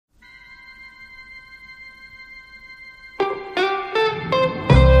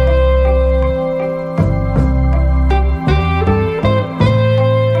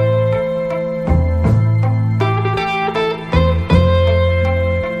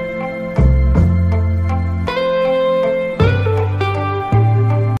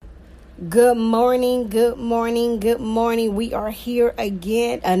Good morning, good morning, good morning. We are here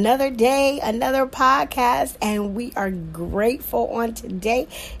again, another day, another podcast, and we are grateful on today.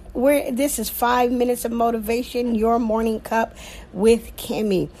 This is 5 minutes of motivation, your morning cup with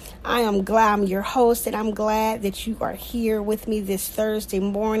Kimmy. I am glad I'm your host, and I'm glad that you are here with me this Thursday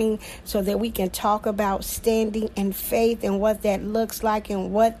morning so that we can talk about standing in faith and what that looks like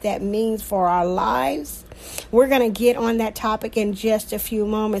and what that means for our lives. We're going to get on that topic in just a few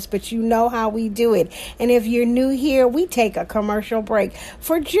moments, but you know how we do it. And if you're new here, we take a commercial break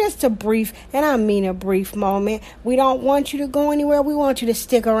for just a brief, and I mean a brief moment. We don't want you to go anywhere. We want you to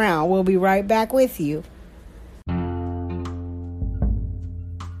stick around. We'll be right back with you.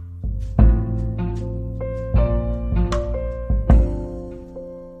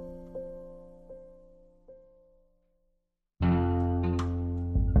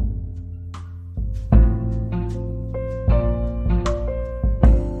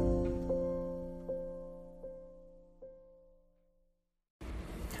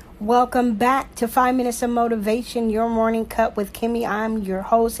 Welcome back to 5 Minutes of Motivation, your morning cup with Kimmy. I'm your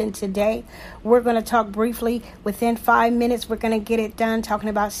host, and today we're going to talk briefly. Within 5 minutes, we're going to get it done talking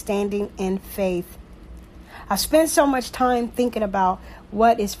about standing in faith. I spent so much time thinking about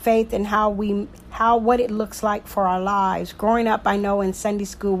what is faith and what it looks like for our lives. Growing up, I know in Sunday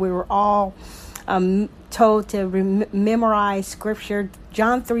school we were all told to memorize scripture.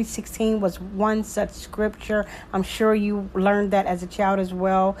 John 3:16 was one such scripture. I'm sure you learned that as a child as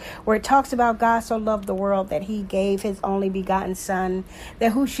well, where it talks about God so loved the world that he gave his only begotten son,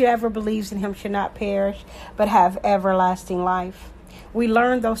 that whosoever believes in him should not perish, but have everlasting life. We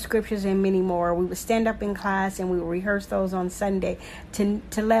learned those scriptures and many more. We would stand up in class and we would rehearse those on Sunday to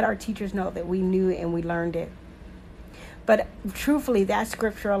let our teachers know that we knew it and we learned it. But truthfully, that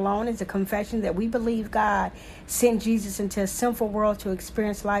scripture alone is a confession that we believe God sent Jesus into a sinful world to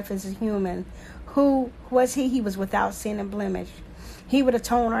experience life as a human. Who was he? He was without sin and blemish. He would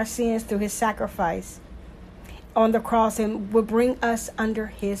atone our sins through his sacrifice on the cross and would bring us under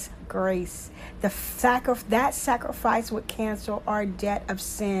his grace. That sacrifice would cancel our debt of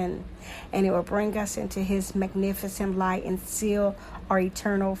sin, and it would bring us into his magnificent light and seal our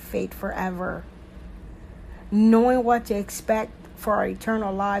eternal fate forever. Knowing what to expect for our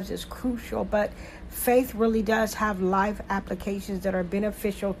eternal lives is crucial, but faith really does have life applications that are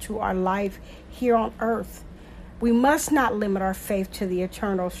beneficial to our life here on earth. We must not limit our faith to the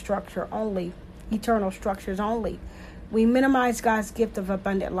eternal structures only. We minimize God's gift of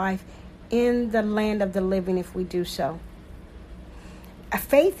abundant life in the land of the living if we do so.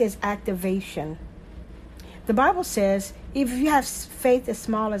 Faith is activation. The Bible says if you have faith as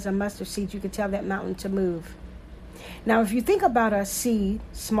small as a mustard seed, you can tell that mountain to move. Now, if you think about a seed,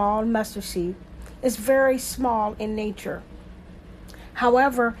 small mustard seed, it's very small in nature.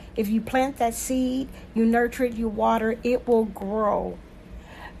 However, if you plant that seed, you nurture it, you water it will grow.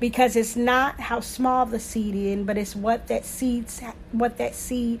 Because it's not how small the seed is, but it's what that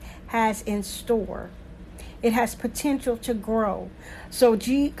seed has in store. It has potential to grow. So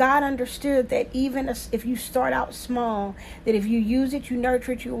God understood that even if you start out small, that if you use it, you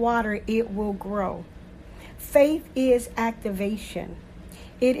nurture it, you water it, it will grow. Faith is activation.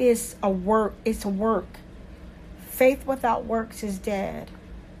 It is a work. It's a work. Faith without works is dead.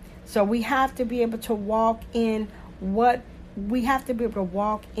 So we have to be able to walk in we have to be able to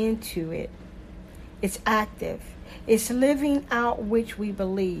walk into it. It's active. It's living out which we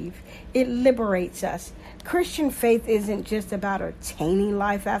believe. It liberates us. Christian faith isn't just about attaining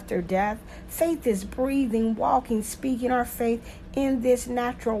life after death. Faith is breathing, walking, speaking our faith in this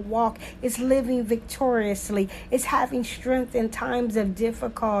natural walk. It's living victoriously. It's having strength in times of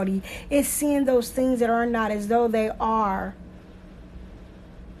difficulty. It's seeing those things that are not as though they are.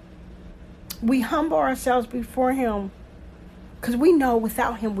 We humble ourselves before him because we know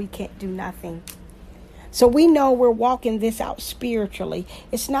without him we can't do nothing. So we know we're walking this out spiritually.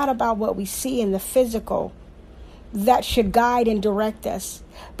 It's not about what we see in the physical that should guide and direct us,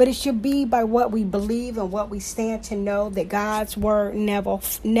 but it should be by what we believe and what we stand to know that God's word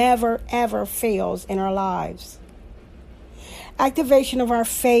never, ever fails in our lives. Activation of our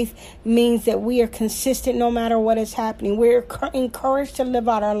faith means that we are consistent no matter what is happening. We're encouraged to live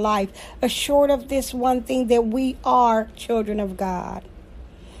out our life assured of this one thing, that we are children of God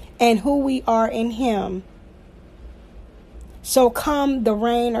and who we are in him. So come the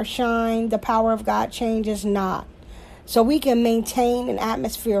rain or shine, the power of God changes not. So we can maintain an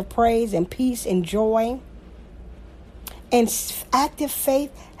atmosphere of praise and peace and joy. And active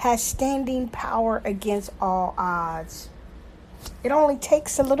faith has standing power against all odds. It only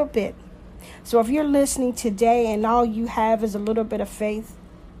takes a little bit. So if you're listening today and all you have is a little bit of faith,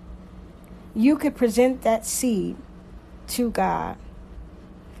 You could present that seed to God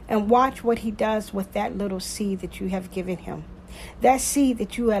and watch what he does with that little seed that you have given him. That seed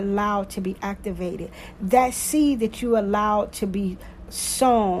that you allowed to be activated. That seed that you allowed to be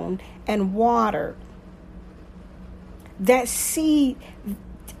sown and watered. That seed,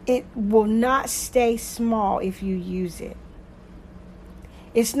 it will not stay small if you use it.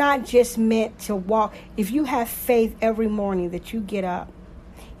 It's not just meant to walk. If you have faith every morning that you get up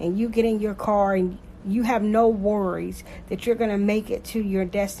and you get in your car and you have no worries that you're going to make it to your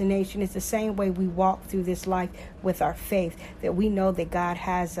destination, it's the same way we walk through this life with our faith, that we know that God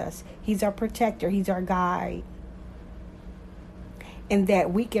has us. He's our protector. He's our guide. And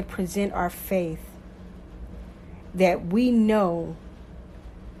that we can present our faith, that we know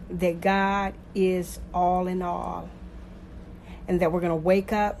that God is all in all. And that we're going to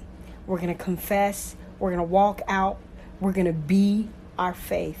wake up, we're going to confess, we're going to walk out, we're going to be our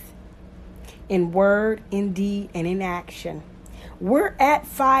faith in word, in deed, and in action. We're at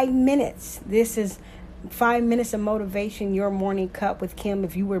 5 minutes. This is 5 minutes of motivation, your morning cup with Kim.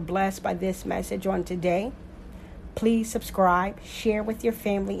 If you were blessed by this message on today, please subscribe, share with your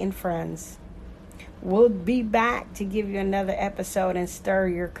family and friends. We'll be back to give you another episode and stir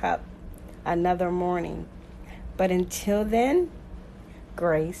your cup another morning. But until then,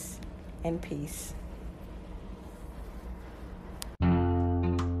 grace and peace.